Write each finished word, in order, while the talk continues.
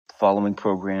following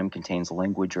program contains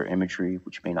language or imagery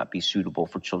which may not be suitable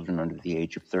for children under the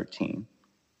age of 13.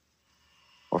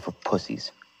 Or for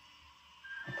pussies.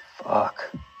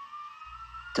 Fuck.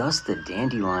 Dust the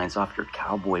dandelions off your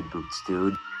cowboy boots,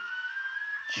 dude.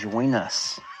 Join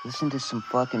us. Listen to some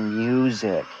fucking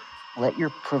music. Let your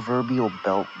proverbial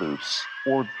belt loose.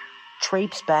 Or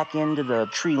traipse back into the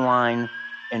tree line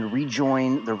and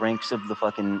rejoin the ranks of the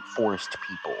fucking forest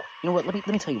people. You know what? Let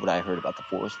me tell you what I heard about the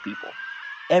forest people.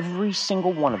 Every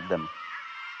single one of them,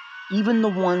 even the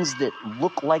ones that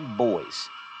look like boys,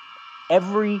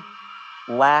 every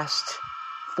last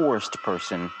forest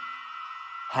person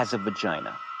has a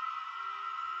vagina.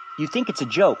 You think it's a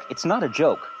joke. It's not a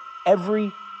joke.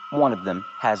 Every one of them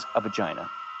has a vagina.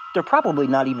 They're probably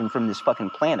not even from this fucking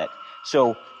planet.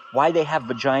 So why they have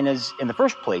vaginas in the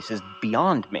first place is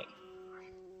beyond me.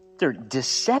 They're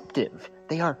deceptive.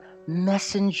 They are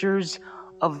messengers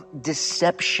of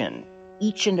deception.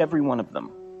 Each and every one of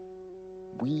them.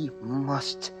 We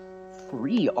must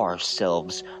free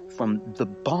ourselves from the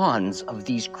bonds of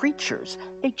these creatures.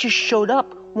 They just showed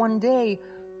up one day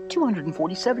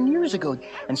 247 years ago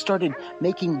and started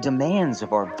making demands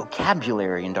of our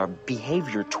vocabulary and our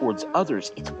behavior towards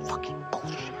others. It's fucking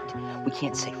bullshit. We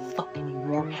can't say fuck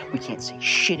anymore. We can't say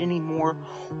shit anymore.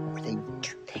 Or they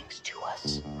do things to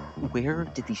us. Where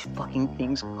did these fucking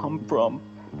things come from?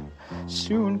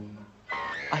 Soon,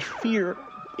 I fear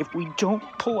if we don't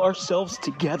pull ourselves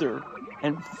together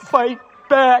and fight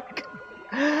back,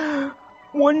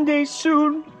 one day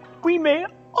soon, we may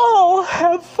all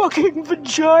have fucking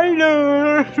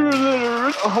vaginas.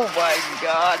 Oh my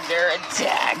god, they're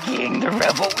attacking. The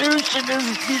revolution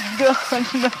has begun.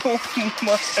 Oh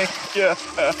my god.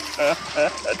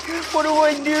 What do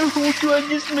I do? Do I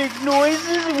just make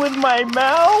noises with my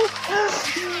mouth?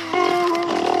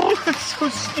 It's so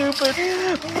stupid.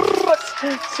 But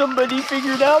somebody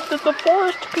figured out that the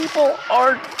forest people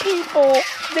aren't people.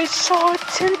 They saw a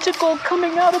tentacle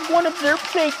coming out of one of their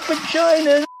fake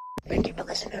vaginas. Thank you for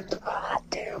listening to the hot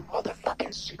damn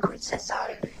motherfucking secret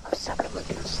society of sucking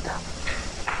stuff.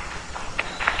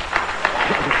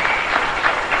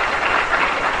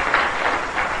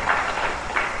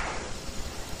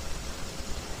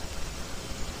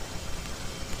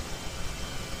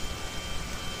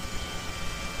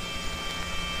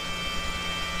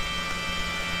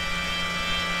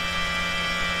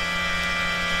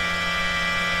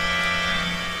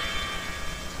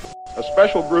 A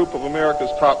special group of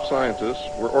America's top scientists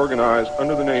were organized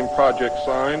under the name Project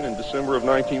Sign in December of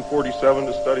 1947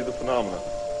 to study the phenomenon.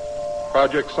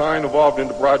 Project Sign evolved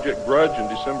into Project Grudge in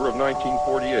December of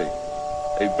 1948.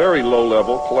 A very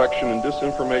low-level collection and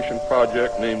disinformation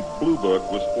project named Blue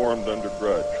Book was formed under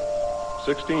Grudge.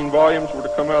 16 volumes were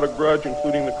to come out of Grudge,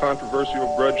 including the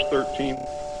controversial Grudge 13.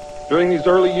 During these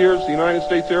early years, the United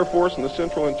States Air Force and the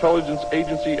Central Intelligence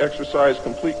Agency exercised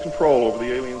complete control over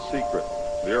the alien secret.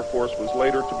 The Air Force was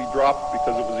later to be dropped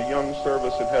because it was a young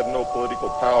service and had no political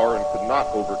power and could not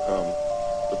overcome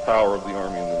the power of the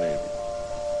Army and the Navy.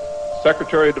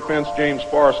 Secretary of Defense James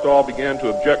Forrestal began to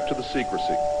object to the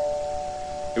secrecy.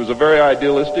 He was a very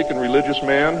idealistic and religious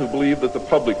man who believed that the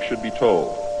public should be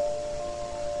told.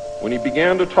 When he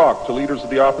began to talk to leaders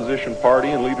of the opposition party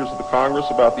and leaders of the Congress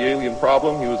about the alien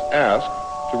problem, he was asked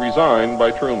to resign by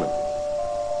Truman.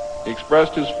 He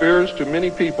expressed his fears to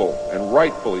many people and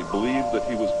rightfully believed that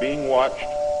he was being watched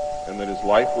and that his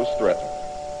life was threatened.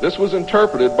 This was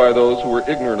interpreted by those who were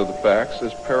ignorant of the facts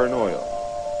as paranoia.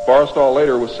 Forrestal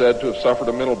later was said to have suffered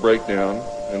a mental breakdown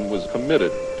and was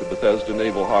committed to Bethesda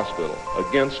Naval Hospital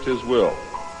against his will.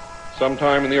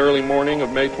 Sometime in the early morning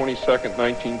of May 22nd,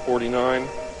 1949,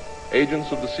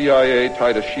 agents of the CIA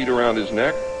tied a sheet around his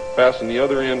neck, fastened the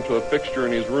other end to a fixture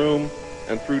in his room,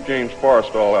 and threw James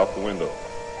Forrestal out the window.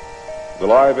 The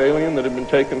live alien that had been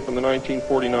taken from the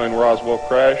 1949 Roswell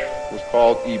crash was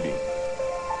called EB.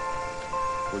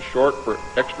 It was short for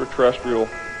extraterrestrial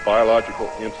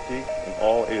biological entity, and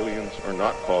all aliens are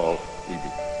not called EB.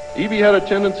 EB had a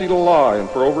tendency to lie, and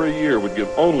for over a year would give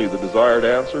only the desired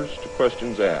answers to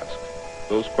questions asked.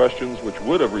 Those questions which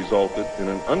would have resulted in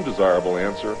an undesirable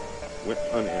answer went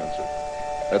unanswered.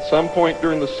 At some point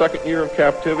during the second year of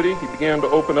captivity, he began to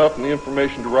open up, and the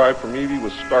information derived from EB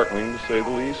was startling, to say the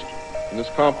least. And this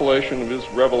compilation of his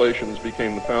revelations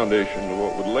became the foundation of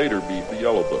what would later be the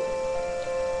Yellow Book.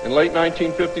 In late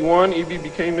 1951, EB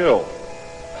became ill.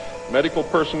 Medical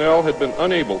personnel had been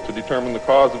unable to determine the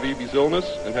cause of EB's illness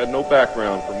and had no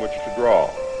background from which to draw.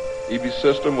 EB's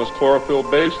system was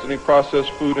chlorophyll-based, and he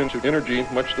processed food into energy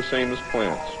much the same as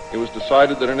plants. It was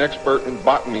decided that an expert in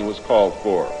botany was called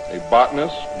for. A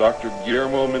botanist, Dr.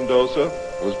 Guillermo Mendoza,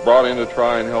 was brought in to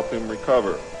try and help him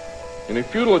recover. In a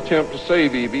futile attempt to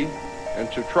save Evie and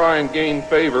to try and gain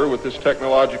favor with this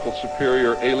technological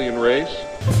superior alien race,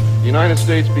 the United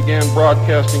States began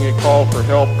broadcasting a call for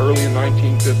help early in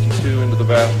 1952 into the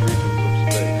vast regions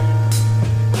of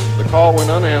space. The call went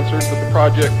unanswered, but the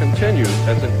project continued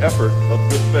as an effort of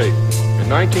good faith. In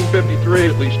 1953,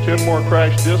 at least 10 more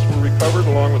crash discs were recovered,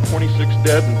 along with 26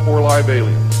 dead and 4 live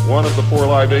aliens. One of the 4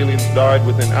 live aliens died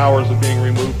within hours of being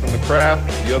removed from the craft.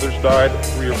 The others died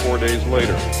 3 or 4 days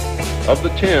later. Of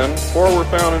the 10, 4 were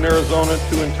found in Arizona,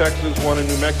 2 in Texas, 1 in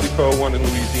New Mexico, 1 in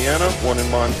Louisiana, 1 in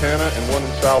Montana, and 1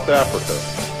 in South Africa.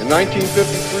 In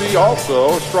 1953,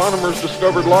 also, astronomers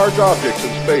discovered large objects in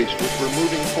space which were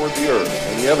moving toward the Earth,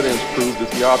 and the evidence proved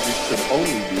that the objects could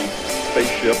only be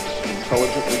spaceships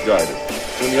intelligently guided.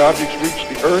 When the objects reached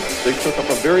the Earth, they took up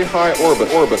a very high orbit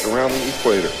around the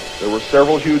equator. There were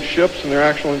several huge ships, and their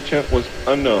actual intent was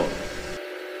unknown.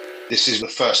 This is the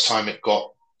first time it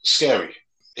got scary.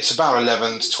 It's about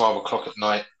 11 to 12 o'clock at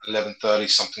night, 11:30,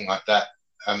 something like that.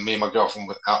 And me and my girlfriend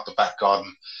were out the back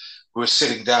garden. We were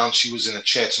sitting down. She was in a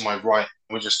chair to my right.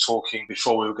 We were just talking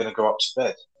before we were going to go up to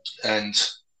bed. And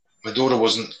my daughter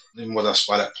wasn't living with us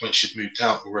by that point. She'd moved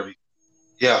out already.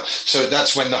 Yeah, so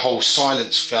that's when the whole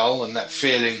silence fell, and that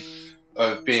feeling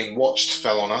of being watched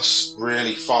fell on us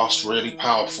really fast, really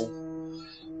powerful,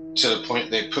 to the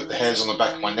point they put the hairs on the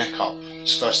back of my neck up.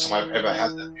 It's the first time I've ever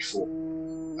had that before.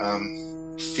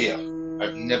 Fear.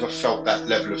 I've never felt that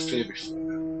level of fear before.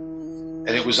 And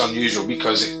it was unusual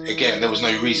because, again, there was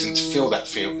no reason to feel that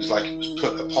fear. It was like it was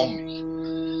put upon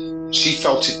me. She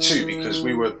felt it too because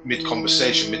we were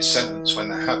mid-conversation, mid-sentence when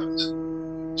that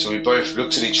happened. So we both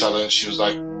looked at each other and she was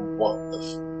like, what the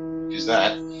f*** is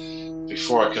that?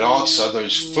 Before I could answer,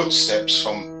 those footsteps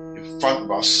from in front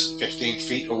of us, 15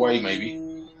 feet away maybe,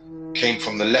 came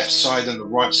from the left side and the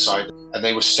right side, and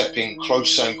they were stepping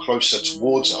closer and closer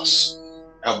towards us.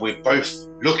 And we're both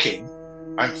looking.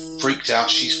 I'm freaked out.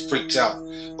 She's freaked out.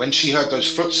 When she heard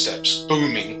those footsteps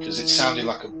booming, because it sounded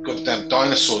like a goddamn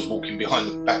dinosaur was walking behind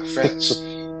the back fence,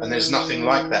 and there's nothing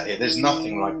like that here. There's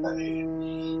nothing like that here.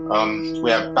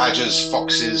 We have badgers,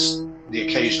 foxes, the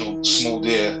occasional small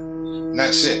deer, and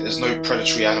that's it. There's no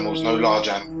predatory animals, no large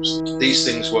animals. These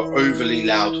things were overly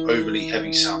loud, overly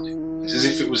heavy sounding. It's as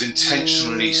if it was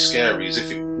intentionally scary, as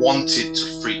if it wanted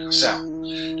to freak us out.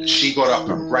 And she got up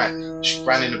and ran. She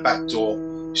ran in the back door.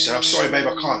 She said, I'm sorry, babe,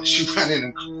 I can't. She ran in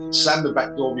and slammed the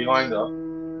back door behind her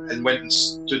and went and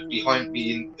stood behind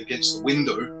me against the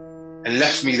window and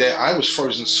left me there. I was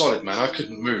frozen solid, man. I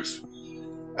couldn't move.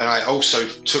 And I also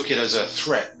took it as a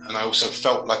threat. And I also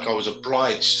felt like I was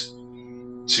obliged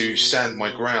to stand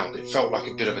my ground. It felt like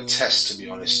a bit of a test, to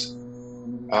be honest.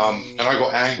 And I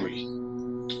got angry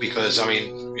because, I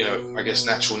mean, you know, I guess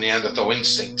natural Neanderthal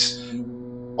instinct.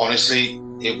 Honestly,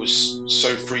 it was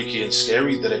so freaky and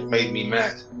scary that it made me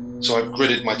mad. So I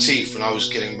gritted my teeth and I was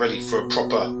getting ready for a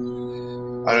proper, I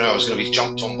don't know, I was going to be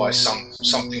jumped on by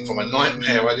something from a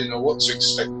nightmare. I didn't know what to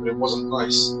expect, but it wasn't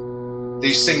nice.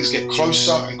 These things get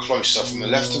closer and closer from the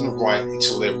left and the right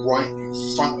until they're right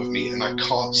in front of me and I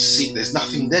can't see. There's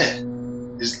nothing there.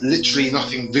 There's literally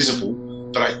nothing visible,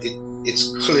 but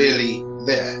it's clearly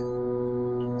there.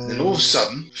 And then all of a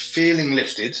sudden, feeling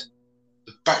lifted,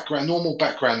 the normal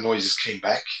background noises came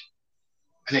back,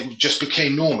 and it just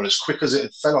became normal. As quick as it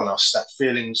had fell on us,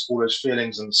 all those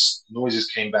feelings and noises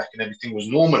came back, and everything was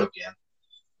normal again.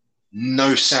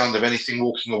 No sound of anything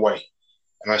walking away.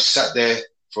 And I sat there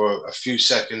for a few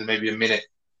seconds, maybe a minute,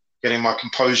 getting my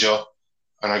composure,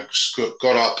 and I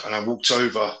got up and I walked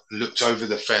over and looked over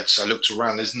the fence. I looked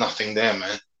around. There's nothing there,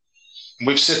 man. And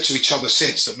we've said to each other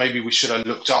since that maybe we should have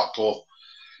looked up, or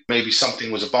maybe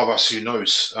something was above us. Who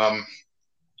knows?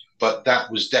 But that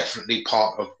was definitely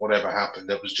part of whatever happened.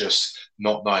 That was just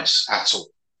not nice at all.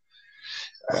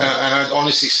 And I'd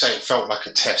honestly say it felt like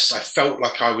a test. I felt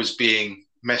like I was being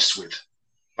messed with.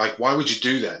 Like, why would you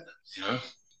do that? You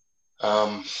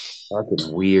know?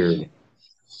 Fucking weird.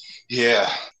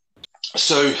 Yeah.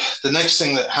 So the next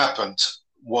thing that happened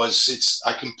was,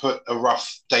 I can put a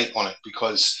rough date on it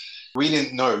because we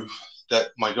didn't know that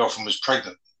my girlfriend was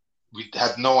pregnant. We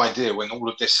had no idea when all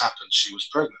of this happened she was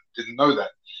pregnant. Didn't know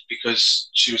that, because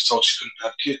she was told she couldn't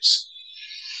have kids.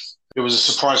 It was a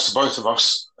surprise to both of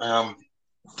us. And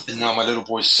now my little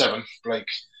boy's 7, Blake.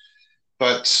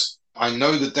 But I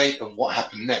know the date of what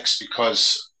happened next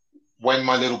because when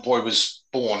my little boy was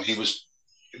born,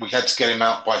 we had to get him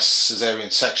out by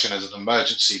cesarean section as an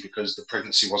emergency because the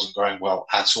pregnancy wasn't going well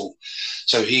at all.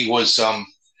 So he was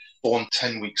born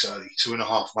 10 weeks early,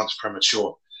 2.5 months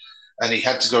premature. And he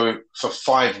had to go for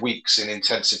 5 weeks in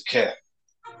intensive care.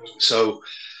 So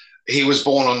he was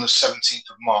born on the 17th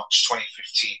of March,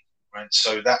 2015, right?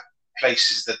 So that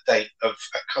places the date of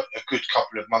a good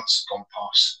couple of months have gone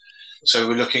past. So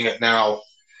we're looking at now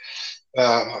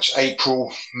March,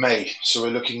 April, May. So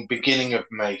we're looking beginning of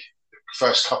May, the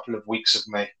first couple of weeks of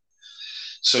May.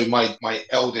 So my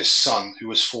eldest son, who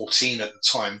was 14 at the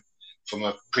time from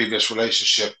a previous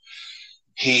relationship,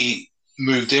 he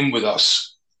moved in with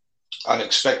us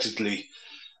unexpectedly.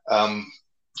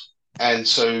 And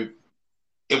so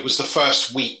it was the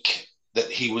first week that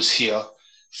he was here,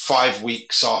 5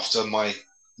 weeks after my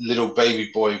little baby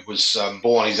boy was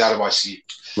born. He's out of ICU.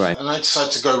 Right. And I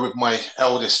decided to go with my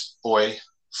eldest boy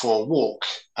for a walk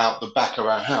out the back of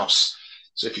our house.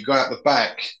 So if you go out the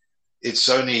back, it's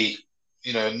only,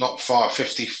 not far,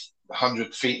 50,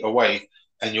 100 feet away,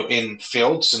 and you're in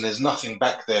fields, and there's nothing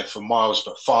back there for miles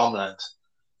but farmland,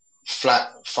 flat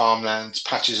farmland,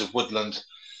 patches of woodland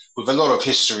with a lot of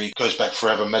history. It goes back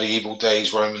forever, medieval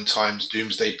days, Roman times,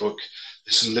 Doomsday Book.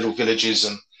 There's some little villages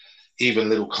and even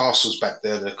little castles back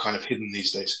there that are kind of hidden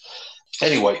these days.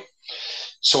 Anyway,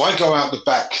 so I go out the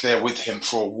back there with him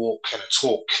for a walk and a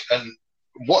talk. And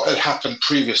what had happened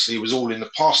previously was all in the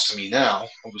past to me now.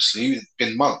 Obviously, it's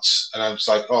been months. And I was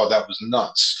like, oh, that was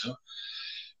nuts.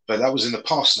 But that was in the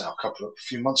past now, a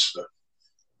few months ago.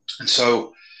 And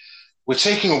so we're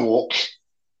taking a walk,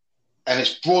 and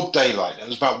it's broad daylight. It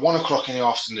was about 1 o'clock in the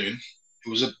afternoon. It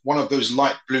was one of those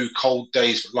light blue, cold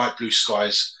days, but light blue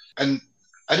skies. And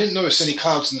I didn't notice any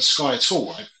clouds in the sky at all,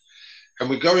 right? And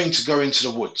we're going to go into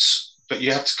the woods, but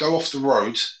you have to go off the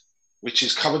road, which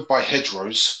is covered by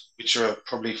hedgerows, which are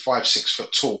probably 5-6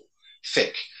 foot tall,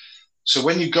 thick. So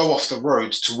when you go off the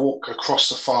road to walk across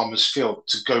the farmer's field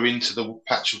to go into the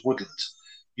patch of woodland,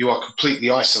 you are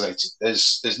completely isolated.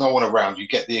 There's no one around. You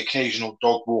get the occasional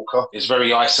dog walker. It's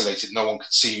very isolated. No one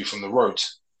can see you from the road.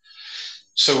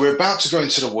 So we're about to go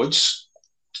into the woods,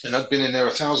 and I've been in there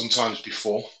 1,000 times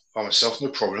before by myself, no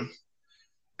problem.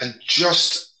 And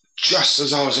just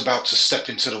as I was about to step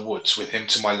into the woods with him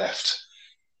to my left,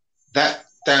 that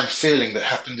damn feeling that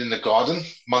happened in the garden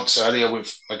months earlier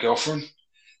with my girlfriend,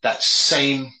 that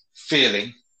same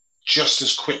feeling, just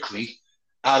as quickly,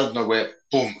 out of nowhere,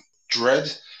 boom,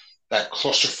 dread, that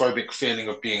claustrophobic feeling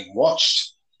of being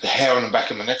watched. The hair on the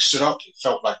back of my neck stood up. It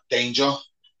felt like danger.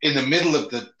 In the middle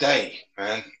of the day,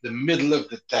 man, the middle of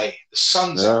the day, the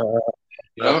sun's out.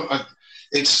 I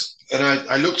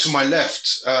look to my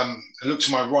left, I look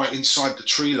to my right inside the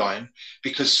tree line,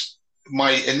 because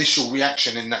my initial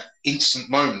reaction in that instant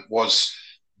moment was,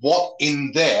 what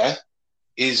in there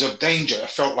is of danger? I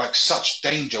felt like such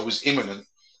danger was imminent.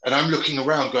 And I'm looking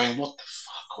around going, what the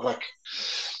fuck?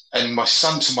 And my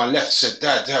son to my left said,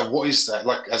 Dad, what is that?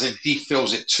 Like, as in he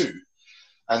feels it too.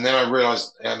 And then I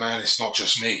realized, yeah, man, it's not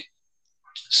just me.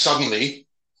 Suddenly,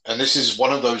 and this is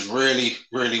one of those really,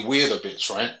 really weirder bits,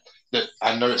 right? That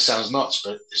I know it sounds nuts,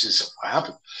 but this is what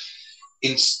happened.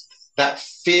 In that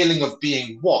feeling of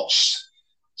being watched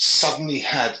suddenly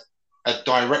had a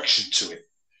direction to it.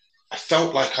 I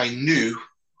felt like I knew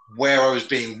where I was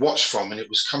being watched from, and it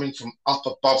was coming from up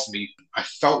above me. I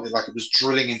felt it like it was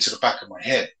drilling into the back of my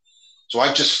head. So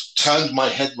I just turned my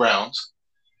head round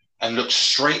and looked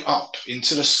straight up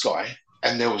into the sky,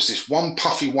 and there was this one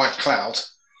puffy white cloud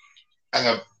and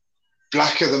a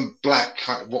blacker than black,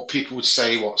 what people would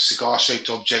say, cigar-shaped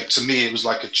object. To me, it was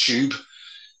like a tube,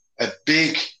 a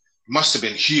big, must have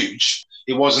been huge.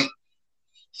 It wasn't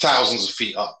thousands of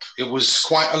feet up. It was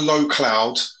quite a low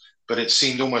cloud, but it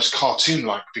seemed almost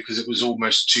cartoon-like because it was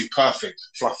almost too perfect.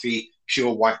 Fluffy,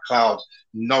 pure white cloud,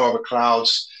 no other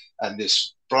clouds, and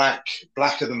this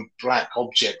blacker than black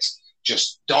object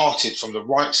just darted from the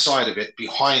right side of it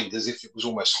behind, as if it was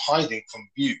almost hiding from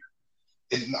view.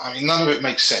 None of it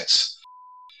makes sense.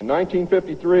 In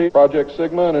 1953, Project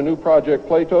Sigma and a new Project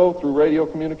Plato, through radio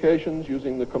communications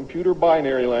using the computer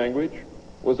binary language,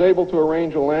 was able to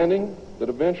arrange a landing that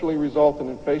eventually resulted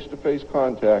in face-to-face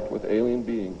contact with alien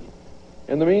beings.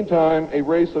 In the meantime, a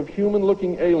race of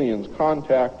human-looking aliens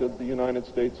contacted the United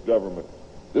States government.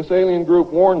 This alien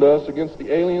group warned us against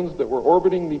the aliens that were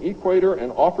orbiting the equator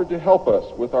and offered to help us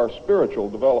with our spiritual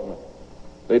development.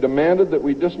 They demanded that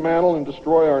we dismantle and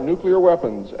destroy our nuclear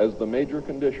weapons as the major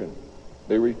condition.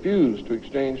 They refused to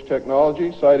exchange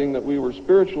technology, citing that we were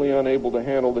spiritually unable to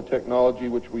handle the technology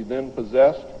which we then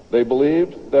possessed. They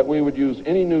believed that we would use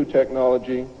any new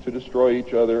technology to destroy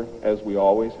each other, as we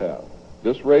always have.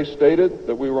 This race stated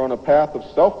that we were on a path of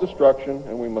self-destruction,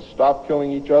 and we must stop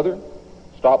killing each other,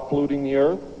 stop polluting the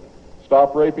earth,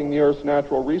 stop raping the earth's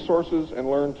natural resources, and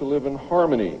learn to live in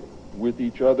harmony with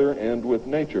each other and with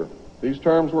nature. These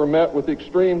terms were met with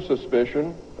extreme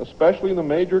suspicion, especially the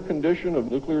major condition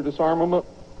of nuclear disarmament.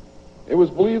 It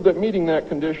was believed that meeting that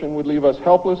condition would leave us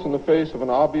helpless in the face of an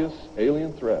obvious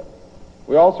alien threat.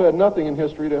 We also had nothing in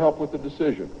history to help with the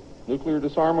decision. Nuclear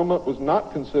disarmament was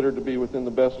not considered to be within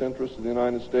the best interest of the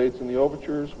United States, and the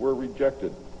overtures were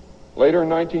rejected. Later in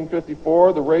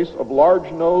 1954, the race of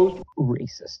large-nosed,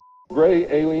 Racist. gray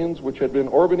aliens which had been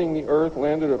orbiting the Earth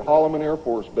landed at Holloman Air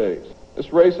Force Base.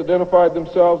 This race identified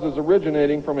themselves as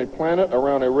originating from a planet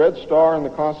around a red star in the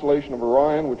constellation of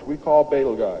Orion, which we call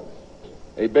Betelgeuse.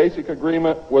 A basic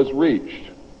agreement was reached.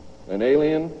 An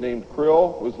alien named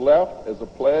Krill was left as a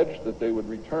pledge that they would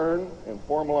return and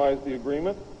formalize the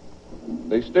agreement.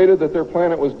 They stated that their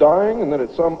planet was dying and that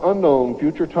at some unknown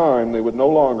future time they would no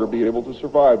longer be able to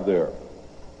survive there.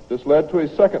 This led to a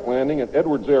second landing at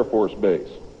Edwards Air Force Base.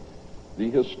 The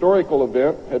historical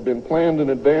event had been planned in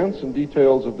advance and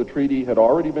details of the treaty had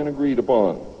already been agreed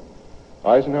upon.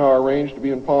 Eisenhower arranged to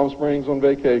be in Palm Springs on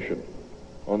vacation.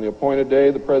 On the appointed day,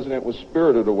 the president was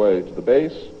spirited away to the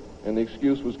base, and the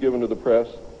excuse was given to the press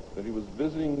that he was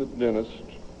visiting the dentist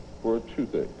for a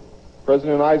toothache.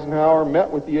 President Eisenhower met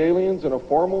with the aliens, and a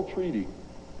formal treaty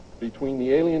between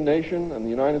the alien nation and the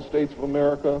United States of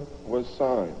America was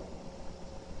signed.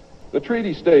 The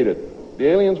treaty stated, the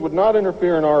aliens would not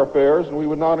interfere in our affairs, and we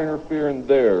would not interfere in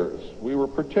theirs. We were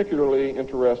particularly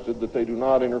interested that they do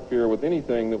not interfere with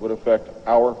anything that would affect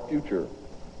our future.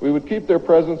 We would keep their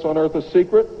presence on Earth a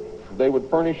secret. They would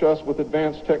furnish us with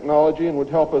advanced technology and would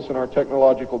help us in our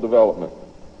technological development.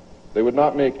 They would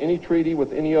not make any treaty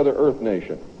with any other Earth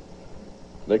nation.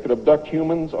 They could abduct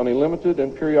humans on a limited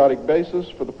and periodic basis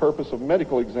for the purpose of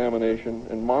medical examination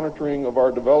and monitoring of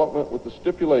our development, with the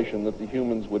stipulation that the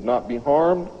humans would not be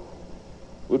harmed,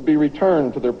 would be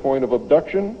returned to their point of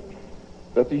abduction,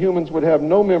 that the humans would have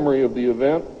no memory of the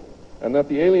event, and that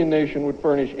the alien nation would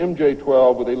furnish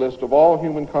MJ-12 with a list of all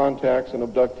human contacts and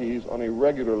abductees on a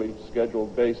regularly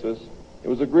scheduled basis. It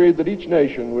was agreed that each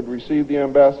nation would receive the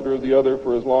ambassador of the other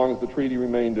for as long as the treaty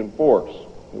remained in force.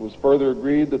 It was further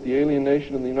agreed that the alien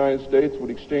nation and the United States would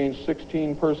exchange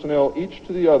 16 personnel each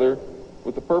to the other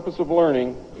with the purpose of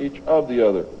learning each of the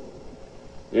other.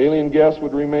 The alien guests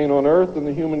would remain on Earth, and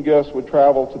the human guests would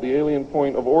travel to the alien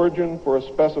point of origin for a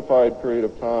specified period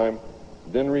of time,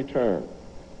 then return,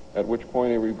 at which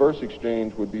point a reverse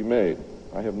exchange would be made.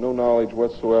 I have no knowledge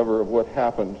whatsoever of what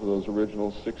happened to those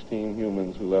original 16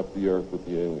 humans who left the Earth with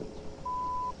the aliens.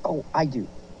 Oh, I do.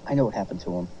 I know what happened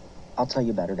to them. I'll tell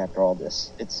you about it after all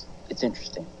this. It's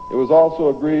interesting. It was also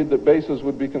agreed that bases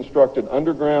would be constructed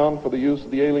underground for the use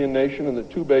of the alien nation, and that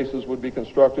 2 bases would be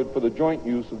constructed for the joint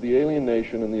use of the alien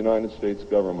nation and the United States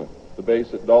government. The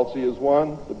base at Dulce is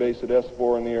one, the base at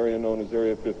S4 in the area known as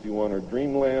Area 51 or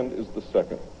Dreamland is the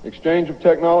second. Exchange of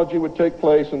technology would take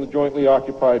place in the jointly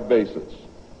occupied bases.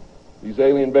 These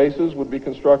alien bases would be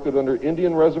constructed under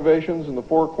Indian reservations in the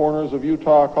 4 corners of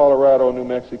Utah, Colorado, New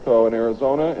Mexico, and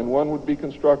Arizona, and one would be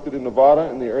constructed in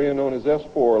Nevada in the area known as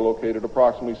S4, located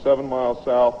approximately 7 miles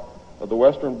south of the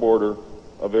western border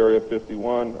of Area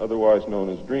 51, otherwise known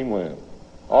as Dreamland.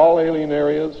 All alien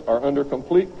areas are under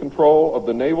complete control of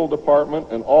the Naval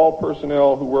Department, and all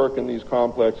personnel who work in these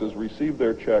complexes receive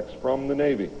their checks from the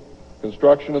Navy.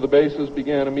 Construction of the bases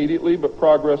began immediately, but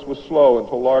progress was slow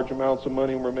until large amounts of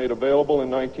money were made available in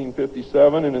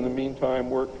 1957, and in the meantime,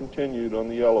 work continued on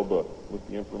the Yellow Book with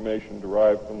the information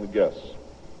derived from the guests.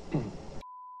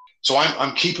 So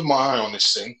I'm keeping my eye on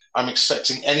this thing. I'm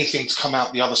expecting anything to come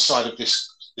out the other side of this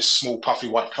small puffy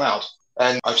white cloud.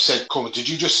 And I've said, Corbin, did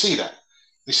you just see that?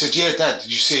 He said, yeah, Dad,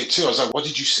 did you see it too? I was like, what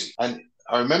did you see? And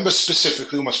I remember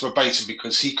specifically, almost verbatim,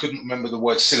 because he couldn't remember the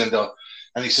word cylinder.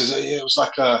 And he says, it was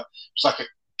like a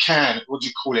can, what do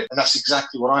you call it? And that's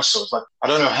exactly what I saw. It's like, I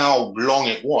don't know how long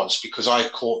it was, because I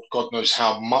caught God knows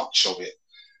how much of it,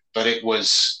 but it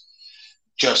was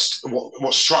just,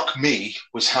 what struck me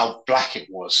was how black it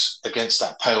was against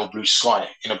that pale blue sky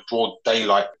in a broad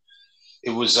daylight. It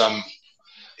was,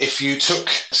 if you took,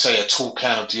 say, a tall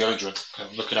can of deodorant,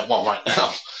 I'm looking at one right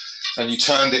now, and you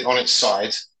turned it on its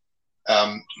side,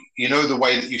 you know the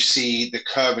way that you see the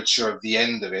curvature of the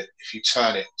end of it, if you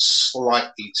turn it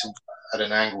slightly at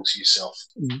an angle to yourself.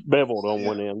 Beveled on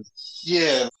one end.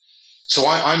 Yeah. So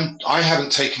I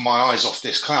haven't taken my eyes off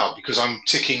this cloud, because I'm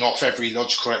ticking off every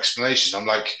logical explanation. I'm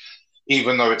like,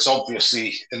 even though it's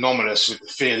obviously anomalous with the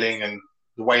feeling and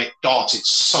the way it darted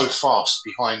so fast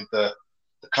behind the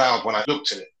cloud when I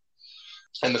looked at it,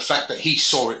 and the fact that he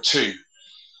saw it too.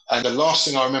 And the last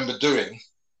thing I remember doing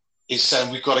is saying,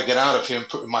 we've got to get out of here, and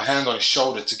putting my hand on his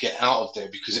shoulder to get out of there,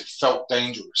 because it felt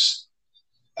dangerous.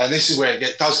 And this is where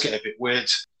it does get a bit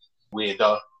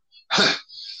weirder.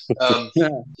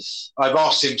 I've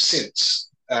asked him since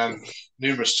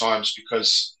numerous times,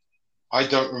 because I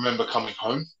don't remember coming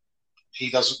home. He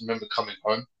doesn't remember coming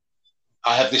home.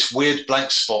 I have this weird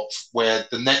blank spot where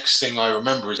the next thing I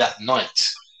remember is that night.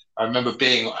 I remember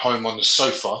being at home on the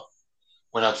sofa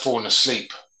when I'd fallen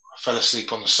asleep. I fell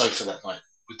asleep on the sofa that night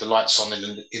with the lights on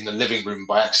in the living room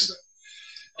by accident.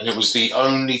 And it was the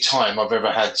only time I've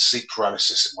ever had sleep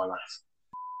paralysis in my life.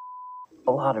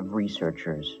 A lot of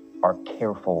researchers are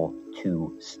careful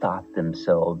to stop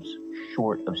themselves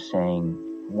short of saying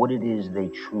what it is they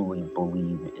truly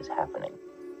believe is happening.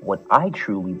 What I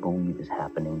truly believe is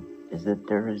happening is that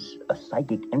there is a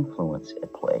psychic influence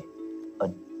at play, a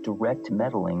direct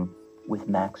meddling with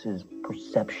Max's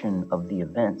perception of the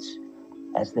events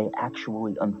as they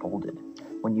actually unfolded.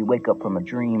 When you wake up from a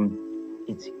dream,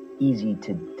 it's easy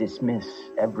to dismiss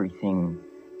everything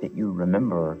that you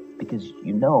remember because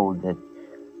you know that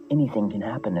anything can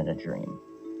happen in a dream,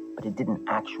 but it didn't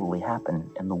actually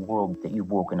happen in the world that you've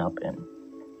woken up in.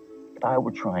 If I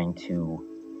were trying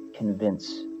to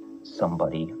convince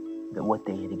somebody that what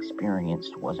they had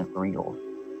experienced wasn't real,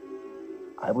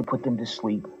 I would put them to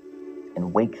sleep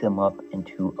and wake them up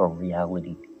into a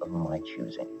reality of my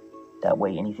choosing. That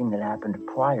way, anything that happened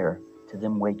prior to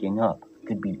them waking up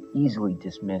could be easily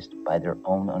dismissed by their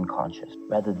own unconscious,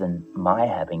 rather than my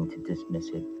having to dismiss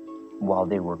it while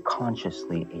they were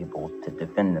consciously able to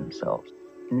defend themselves.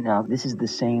 Now, this is the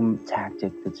same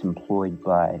tactic that's employed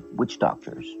by witch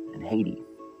doctors in Haiti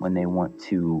when they want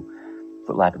to,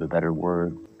 for lack of a better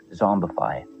word,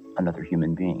 zombify another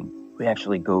human being. We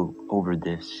actually go over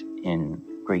this in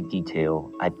great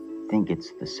detail. I think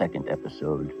it's the second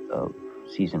episode of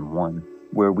season 1,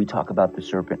 where we talk about the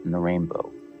serpent and the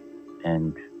rainbow.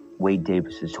 And Wade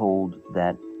Davis is told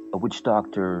that a witch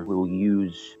doctor will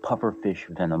use pufferfish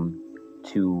venom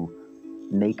to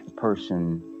make a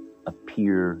person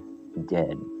appear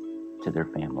dead to their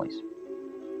families.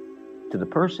 To the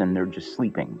person, they're just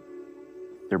sleeping.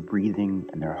 Their breathing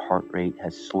and their heart rate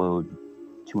has slowed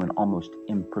to an almost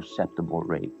imperceptible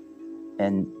rate,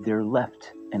 and they're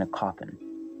left in a coffin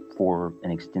for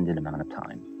an extended amount of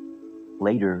time.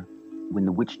 Later, when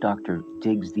the witch doctor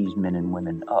digs these men and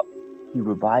women up, he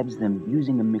revives them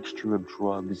using a mixture of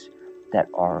drugs that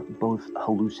are both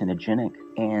hallucinogenic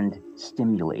and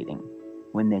stimulating.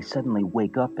 When they suddenly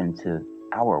wake up into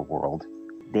our world,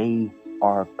 they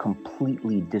are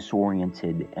completely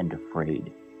disoriented and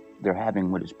afraid. They're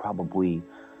having what is probably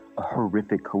a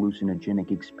horrific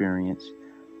hallucinogenic experience.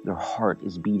 Their heart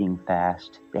is beating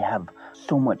fast. They have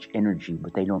so much energy,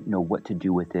 but they don't know what to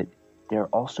do with it. They're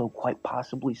also quite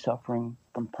possibly suffering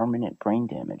from permanent brain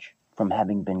damage from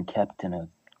having been kept in a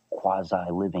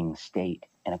quasi-living state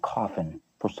in a coffin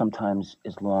for sometimes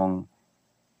as long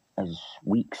as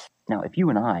weeks. Now, if you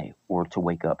and I were to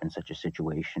wake up in such a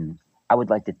situation, I would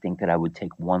like to think that I would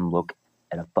take one look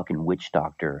at a fucking witch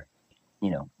doctor.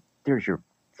 You know, there's your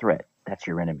threat. That's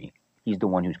your enemy. He's the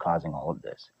one who's causing all of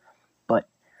this. But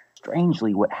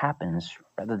strangely, what happens,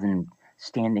 rather than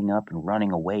standing up and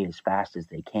running away as fast as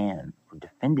they can, or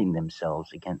defending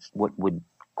themselves against what would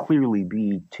clearly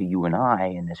be to you and I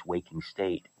in this waking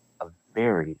state a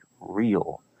very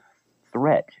real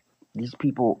threat, these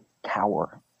people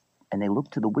cower and they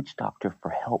look to the witch doctor for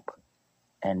help.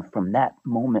 And from that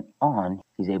moment on,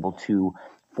 he's able to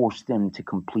force them to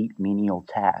complete menial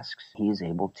tasks. He is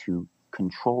able to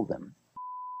control them.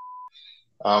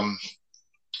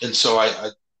 And so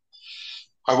I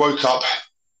woke up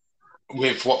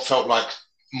with what felt like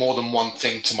more than one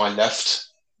thing to my left,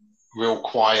 real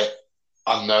quiet,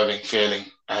 unnerving feeling,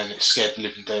 and it scared the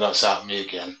living daylights out of me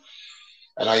again.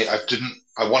 And I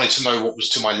wanted to know what was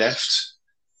to my left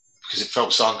because it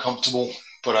felt so uncomfortable,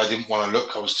 but I didn't want to look.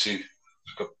 I feel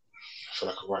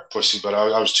like a right pussy, but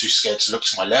I was too scared to look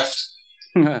to my left.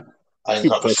 I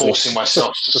ended up forcing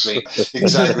myself to sleep.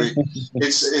 Exactly.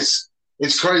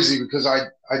 It's crazy because I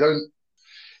don't.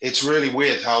 It's really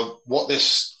weird how whatever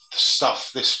this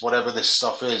stuff is,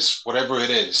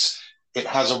 it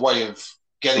has a way of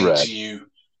getting to you.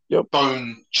 Yep.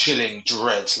 Bone chilling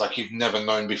dread like you've never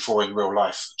known before in real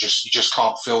life. You just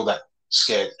can't feel that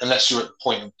scared unless you're at the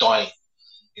point of dying.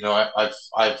 You know,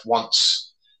 I've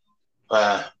once,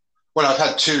 I've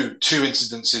had two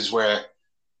incidences where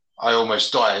I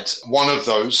almost died. One of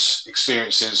those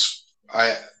experiences,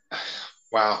 I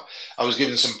was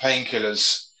given some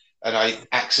painkillers and I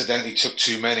accidentally took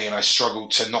too many and I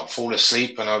struggled to not fall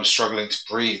asleep and I was struggling to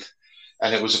breathe.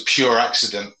 And it was a pure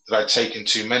accident that I'd taken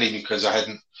too many because I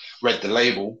hadn't read the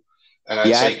label. And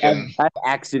I've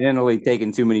accidentally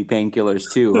taken too many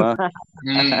painkillers too, huh?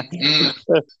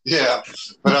 Yeah,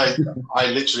 but I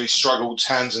literally struggled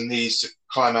hands and knees to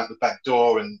climb out the back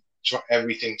door and try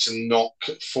everything to not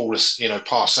fall,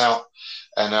 pass out.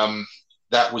 And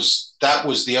that was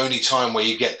the only time where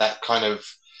you get that kind of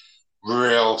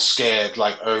real scared,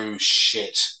 like, oh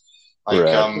shit. Like,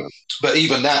 Right. but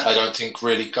even that, I don't think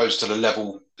really goes to the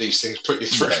level these things put you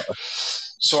through. Yeah.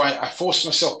 So I forced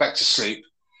myself back to sleep,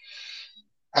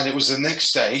 and it was the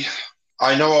next day.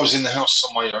 I know I was in the house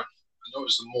on my own. I know it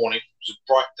was the morning. It was a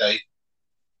bright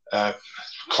day,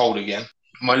 cold again.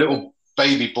 My little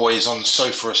baby boy is on the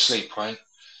sofa asleep, right?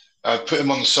 I put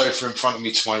him on the sofa in front of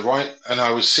me to my right, and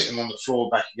I was sitting on the floor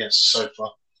back against the sofa.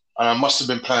 And I must have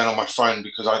been playing on my phone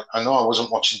because I know I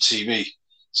wasn't watching TV.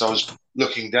 So I was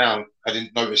looking down. I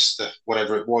didn't notice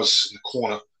whatever it was in the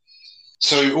corner.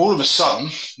 So all of a sudden,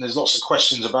 there's lots of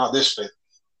questions about this bit.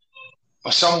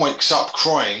 My son wakes up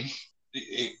crying.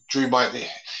 It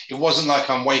wasn't like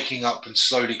I'm waking up and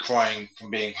slowly crying from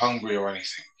being hungry or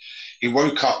anything. He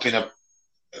woke up in a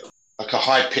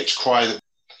high-pitched cry that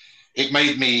it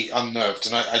made me unnerved.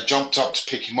 And I jumped up to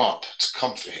pick him up to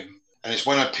comfort him. And it's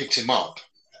when I picked him up,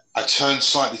 I turned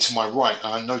slightly to my right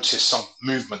and I noticed some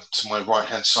movement to my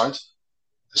right-hand side.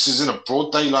 This is in a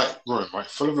broad daylight room, right,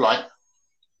 full of light.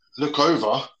 Look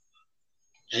over,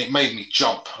 and it made me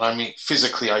jump. I mean,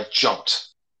 physically, I jumped.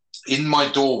 In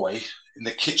my doorway, in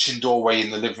the kitchen doorway,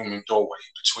 in the living room doorway,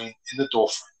 in the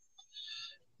doorframe,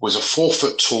 was a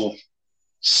 4-foot-tall,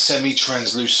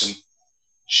 semi-translucent,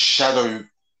 shadowy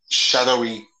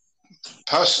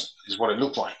person, is what it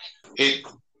looked like. It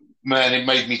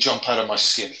made me jump out of my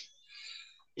skin.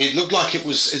 It looked like it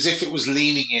was as if it was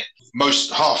leaning in.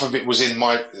 Half of it was in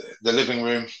the living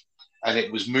room, and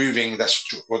it was moving. That's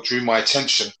what drew my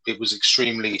attention. It was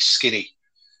extremely skinny.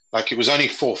 Like, it was only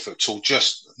 4 foot tall,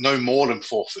 just no more than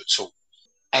 4 foot tall.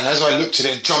 And as I looked at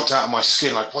it and jumped out of my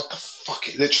skin, like, what the fuck?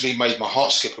 It literally made my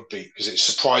heart skip a beat because it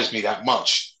surprised me that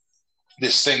much.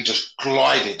 This thing just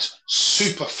glided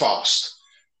super fast.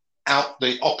 Out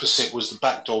the opposite was the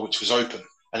back door, which was open.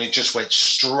 And it just went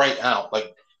straight out,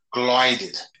 like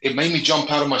glided. It made me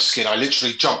jump out of my skin. I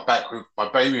literally jumped back with my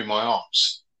baby in my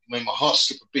arms. It made my heart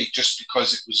skip a beat just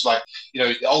because it was like,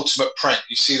 the ultimate prank.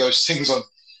 You see those things on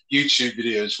YouTube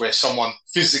videos where someone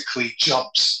physically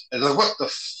jumps. And like, what the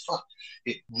fuck?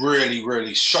 It really,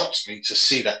 really shocked me to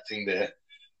see that thing there.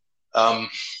 And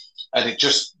it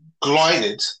just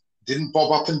glided, didn't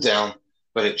bob up and down,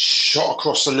 but it shot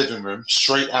across the living room,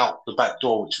 straight out the back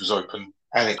door, which was open.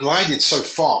 And it glided so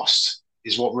fast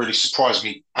is what really surprised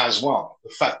me as well. The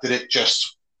fact that it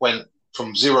just went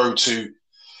from 0 to,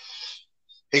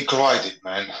 it glided,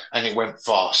 man, and it went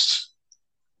fast.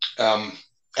 And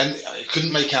I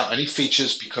couldn't make out any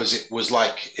features because it was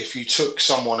like if you took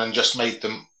someone and just made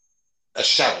them a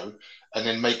shadow and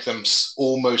then make them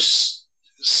almost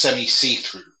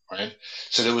semi-see-through, right?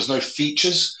 So there was no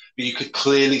features, but you could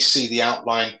clearly see the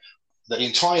outline, the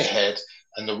entire head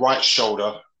and the right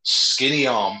shoulder, skinny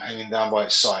arm hanging down by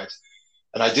its side.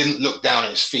 And I didn't look down at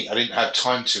his feet. I didn't have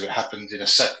time to. It happened in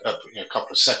a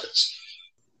couple of seconds.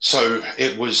 So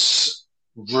it was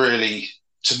really,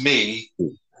 to me,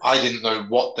 I didn't know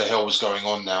what the hell was going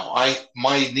on now.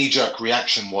 My knee-jerk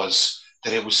reaction was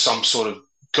that it was some sort of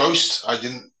ghost. I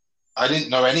didn't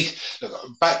know any.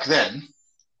 Back then,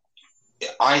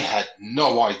 I had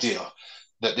no idea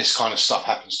that this kind of stuff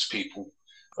happens to people.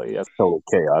 Oh, yeah, total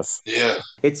chaos. Yeah.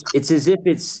 It's as if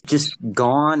it's just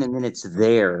gone and then it's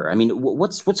there. I mean,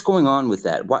 what's going on with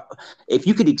that? What if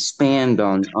you could expand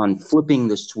on flipping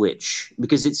the switch?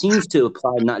 Because it seems to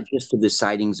apply not just to the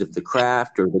sightings of the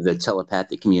craft or to the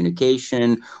telepathic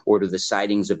communication or to the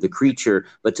sightings of the creature,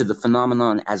 but to the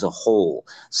phenomenon as a whole.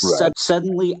 Right.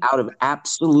 Suddenly, out of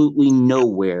absolutely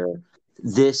nowhere,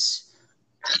 this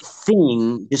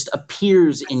thing just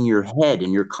appears in your head,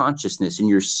 in your consciousness, in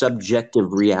your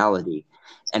subjective reality.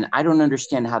 And I don't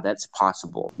understand how that's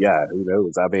possible. Yeah, who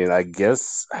knows? I mean, I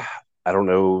guess, I don't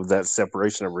know, that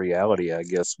separation of reality, I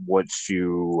guess, once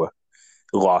you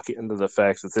lock into the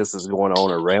fact that this is going on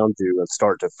around you and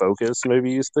start to focus, maybe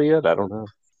you see it. I don't know.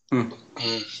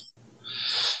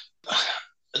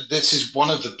 This is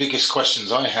one of the biggest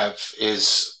questions I have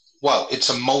is, well, it's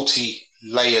a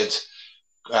multi-layered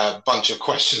bunch of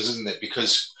questions, isn't it?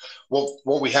 Because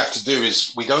what we have to do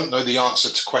is we don't know the answer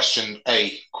to question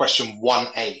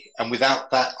 1A, and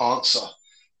without that answer,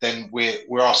 then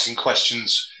we're asking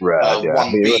questions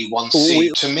 1B,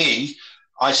 1C. To me,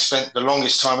 I spent the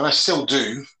longest time, and I still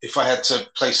do, if I had to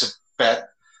place a bet,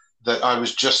 that I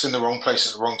was just in the wrong place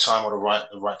at the wrong time or the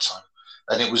right time,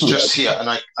 and it was just here. And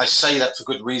I say that for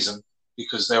good reason,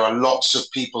 because there are lots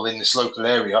of people in this local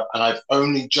area, and I've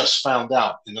only just found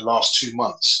out in the last 2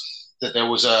 months that there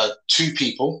was 2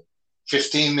 people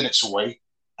 15 minutes away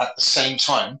at the same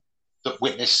time that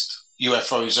witnessed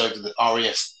UFOs over the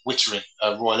RAF Wittering,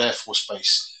 Royal Air Force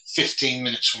Base, 15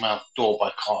 minutes from our door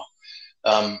by car.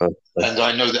 And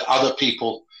I know that other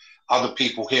people other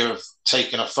people here have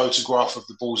taken a photograph of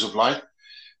the balls of light,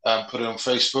 put it on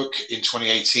Facebook in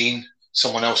 2018.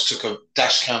 Someone else took a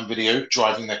dash cam video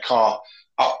driving their car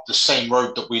up the same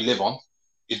road that we live on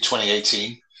in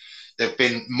 2018. There have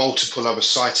been multiple other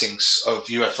sightings of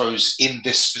UFOs in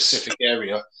this specific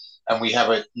area, and we have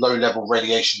a low-level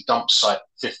radiation dump site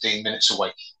 15 minutes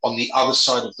away. On the other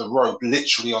side of the road,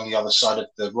 literally on the other side of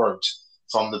the road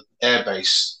from the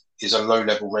airbase, is a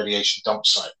low-level radiation dump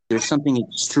site. There's something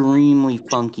extremely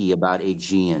funky about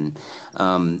Aegean.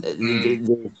 I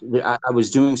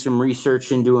was doing some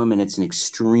research into them, and it's an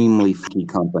extremely funky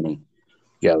company.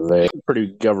 Yeah, they're pretty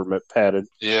government padded.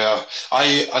 Yeah,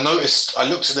 I noticed, I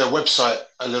looked at their website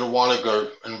a little while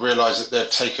ago and realized that they've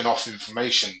taken off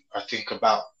information, I think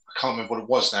about, I can't remember what it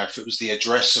was now, if it was the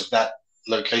address of that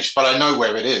location, but I know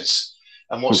where it is.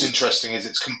 And what's interesting is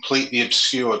it's completely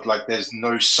obscured. Like there's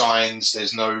no signs,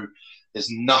 there's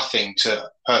nothing to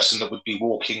a person that would be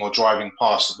walking or driving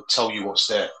past that would tell you what's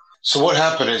there. So what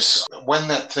happened is when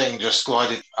that thing just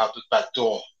glided out the back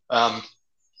door,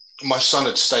 my son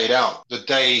had stayed out the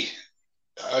day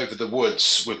over the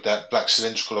woods with that black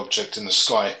cylindrical object in the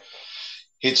sky.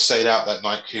 He'd stayed out that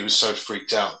night. He was so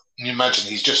freaked out. Can you imagine?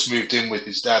 He's just moved in with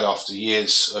his dad after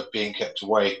years of being kept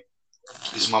away.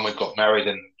 His mum had got married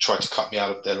and tried to cut me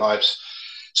out of their lives.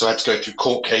 So I had to go through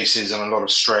court cases and a lot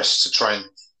of stress to try and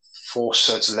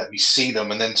force her to let me see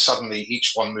them. And then suddenly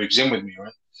each one moves in with me,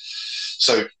 right?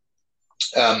 So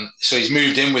he's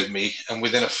moved in with me, and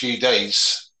within a few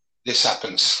days, this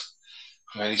happens.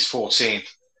 And he's 14.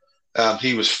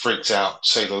 He was freaked out, to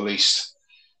say the least.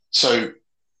 So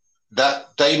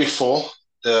that day before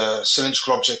the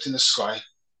cylindrical object in the sky,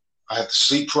 I had the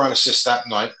sleep paralysis that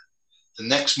night. The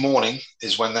next morning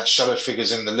is when that shadow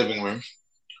figure's in the living room.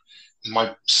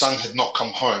 My son had not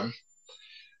come home.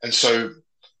 And so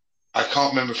I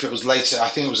can't remember if it was later. I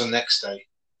think it was the next day.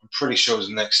 I'm pretty sure it was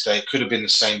the next day. It could have been the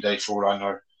same day for all I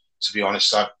know, to be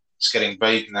honest. It's getting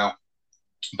vague now.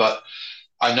 But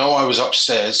I know I was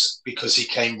upstairs because he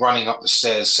came running up the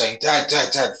stairs saying, Dad,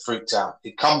 freaked out.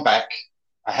 He'd come back.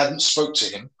 I hadn't spoke to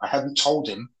him. I hadn't told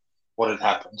him what had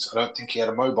happened. I don't think he had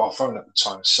a mobile phone at the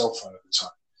time, a cell phone at the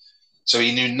time. So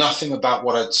he knew nothing about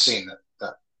what I'd seen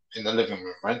that in the living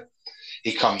room, right?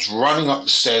 He comes running up the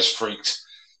stairs, freaked,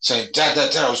 saying, Dad,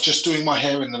 I was just doing my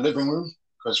hair in the living room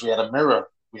because we had a mirror.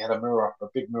 We had a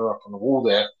big mirror up on the wall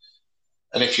there.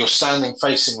 And if you're standing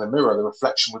facing the mirror, the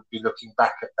reflection would be looking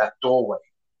back at that doorway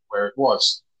where it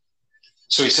was.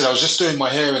 So he said, I was just doing my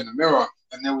hair in the mirror,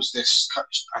 and there was this,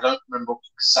 I don't remember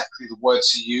exactly the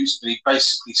words he used, but he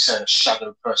basically said a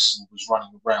shadow person was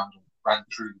running around and ran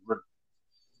through the room.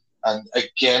 And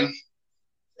again,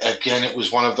 it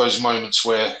was one of those moments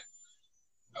where,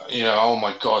 oh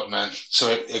my God, man.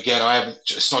 So again,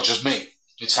 it's not just me.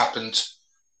 It's happened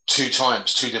 2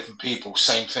 times, 2 different people,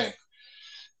 same thing.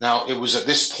 Now, it was at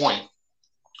this point,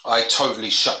 I totally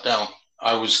shut down.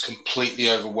 I was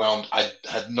completely overwhelmed. I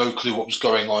had no clue what was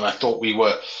going on. I thought we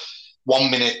were,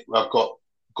 1 minute, I've got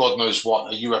God knows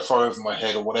what, a UFO over my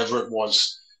head or whatever it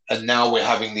was. And now we're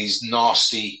having these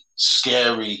nasty,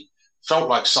 scary, felt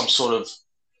like some sort of,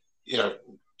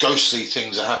 ghostly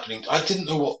things are happening. I didn't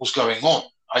know what was going on.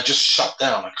 I just shut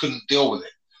down. I couldn't deal with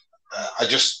it. I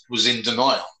just was in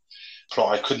denial.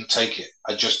 I couldn't take it.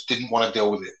 I just didn't want to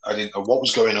deal with it. I didn't know what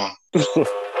was going on.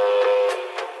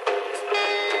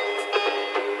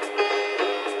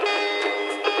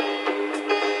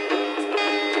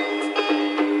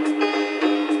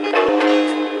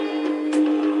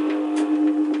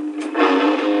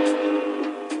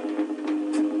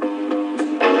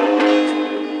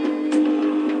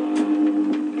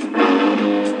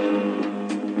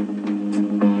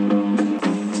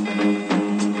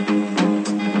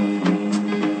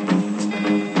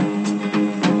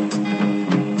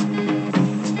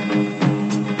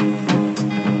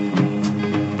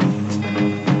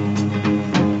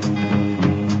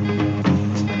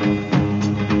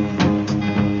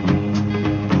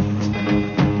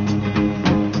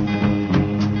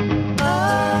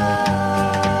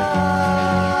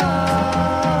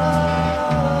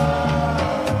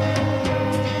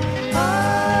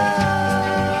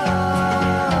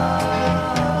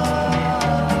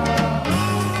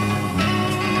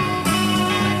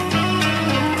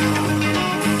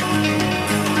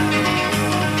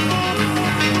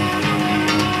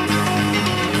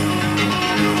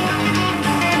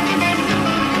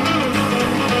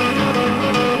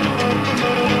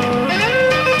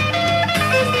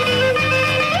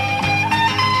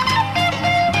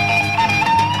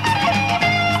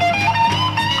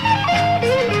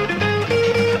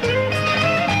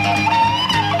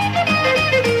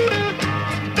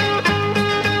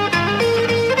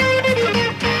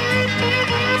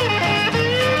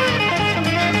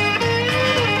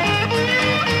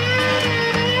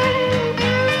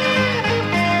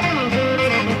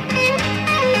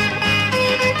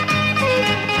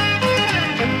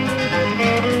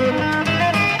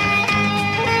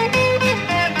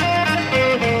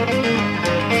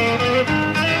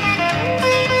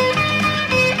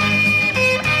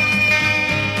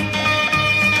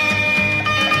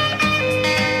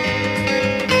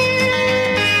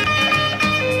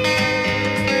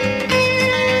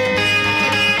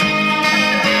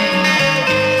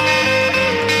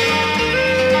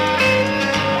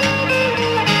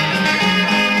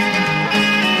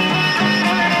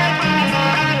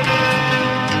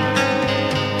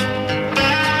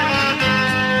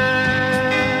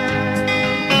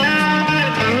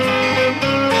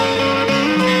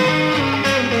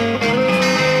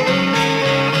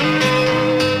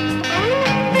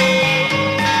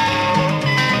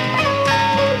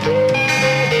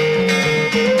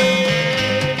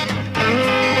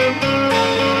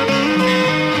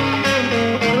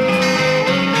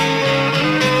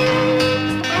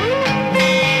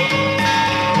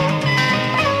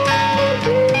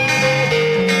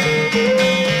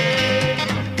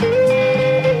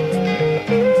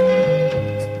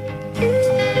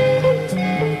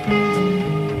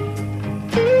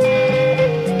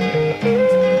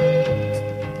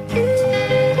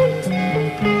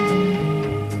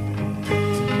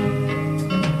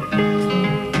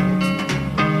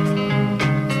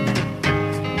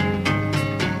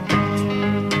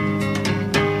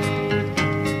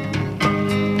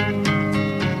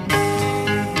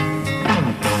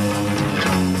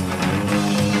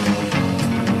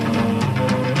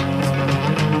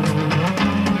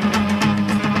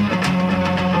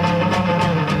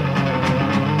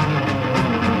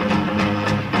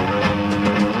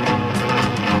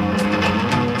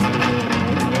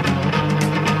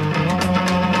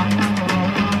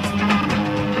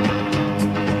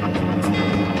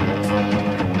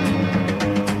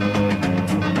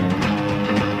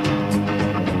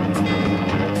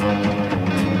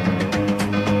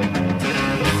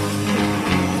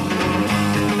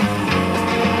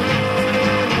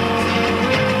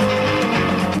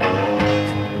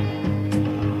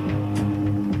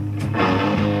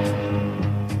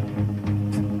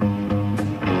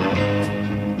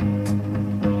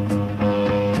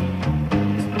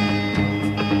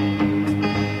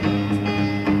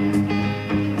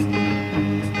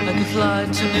 fly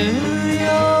to New York,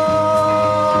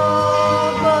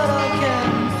 but I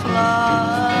can't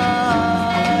fly.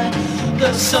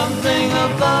 There's something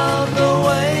about the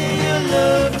way you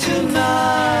look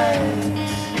tonight.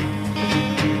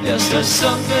 Yes, there's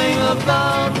something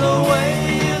about the way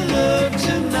you look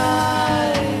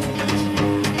tonight.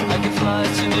 I can fly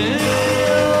to New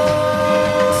York.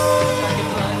 I can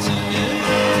fly to New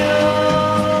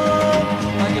York.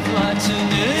 I can fly to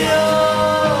New York.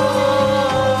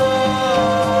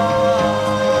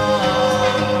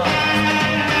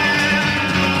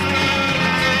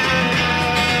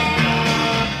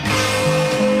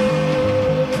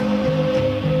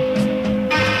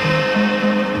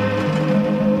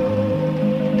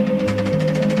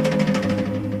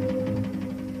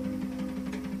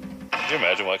 Can you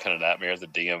imagine what kind of nightmare the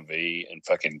DMV and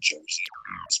fucking Jersey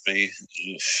must be?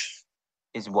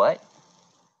 Is what?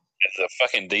 The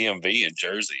fucking DMV in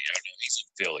Jersey. I know he's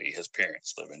in Philly. His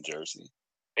parents live in Jersey.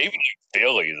 Even in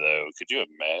Philly, though, could you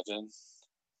imagine?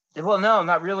 Well, no,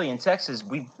 not really. In Texas,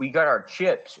 we got our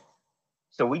chips,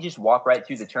 so we just walk right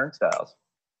through the turnstiles.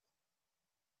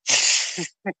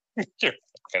 You're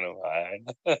fucking lying.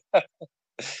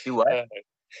 Do what?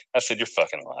 I said you're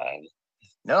fucking lying.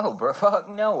 No, bro. Fuck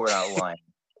no, we're not lying.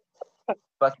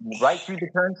 Fucking right through the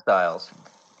turnstiles.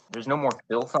 There's no more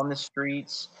filth on the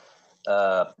streets.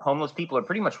 Homeless people are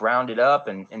pretty much rounded up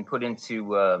and put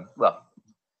into,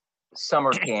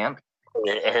 summer camp.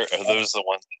 Are those the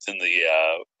ones that's in the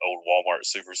old Walmart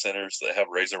supercenters that have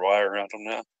razor wire around them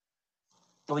now?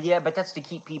 Well, yeah, but that's to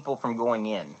keep people from going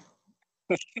in.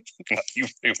 Keep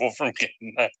people from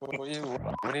getting that. What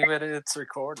do you edit? It's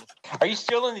recorded. Are you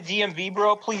still in the DMV,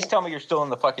 bro? Please tell me you're still in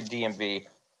the fucking DMV.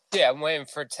 Yeah, I'm waiting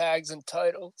for tags and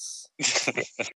titles.